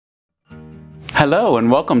Hello and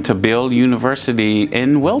welcome to Beal University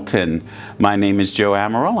in Wilton. My name is Joe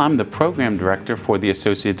Amaral. I'm the Program Director for the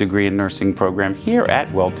Associate Degree in Nursing program here at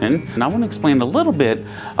Wilton. And I want to explain a little bit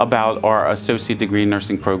about our Associate Degree in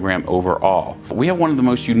Nursing program overall. We have one of the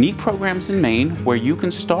most unique programs in Maine where you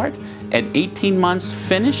can start at 18 months,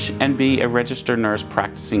 finish, and be a registered nurse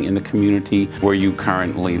practicing in the community where you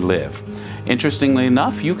currently live. Interestingly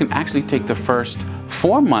enough, you can actually take the first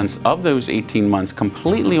 4 months of those 18 months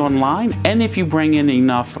completely online, and if you bring in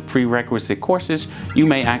enough prerequisite courses, you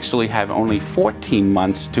may actually have only 14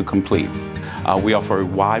 months to complete. We offer a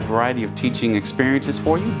wide variety of teaching experiences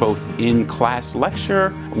for you, both in-class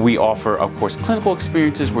lecture. We offer, of course, clinical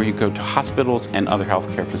experiences where you go to hospitals and other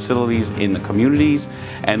healthcare facilities in the communities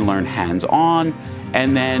and learn hands-on.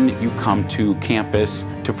 And then you come to campus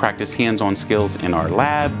to practice hands-on skills in our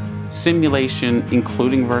lab, simulation,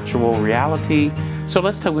 including virtual reality. So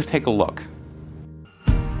let's take a look.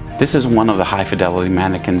 This is one of the high-fidelity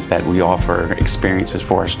mannequins that we offer experiences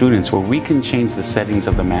for our students, where we can change the settings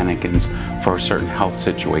of the mannequins for certain health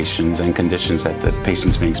situations and conditions that the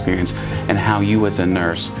patients may experience, and how you as a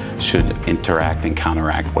nurse should interact and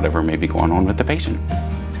counteract whatever may be going on with the patient.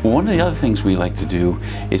 One of the other things we like to do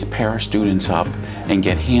is pair our students up and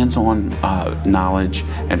get hands-on knowledge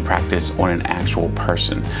and practice on an actual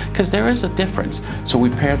person, because there is a difference. So we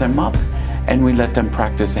pair them up and we let them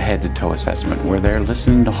practice a head-to-toe assessment where they're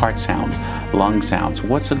listening to heart sounds, lung sounds,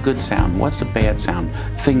 what's a good sound, what's a bad sound,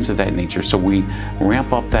 things of that nature. So we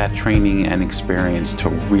ramp up that training and experience to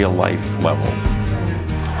real-life level.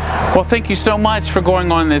 Well, thank you so much for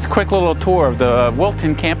going on this quick little tour of the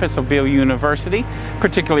Wilton campus of Beal University,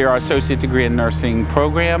 particularly our Associate Degree in Nursing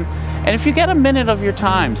program. And if you get a minute of your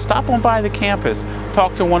time, stop on by the campus,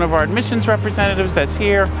 talk to one of our admissions representatives that's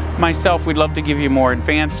here, myself. We'd love to give you a more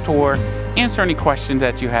advanced tour, answer any questions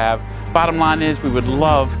that you have. Bottom line is, we would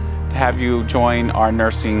love to have you join our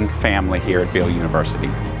nursing family here at Beal University.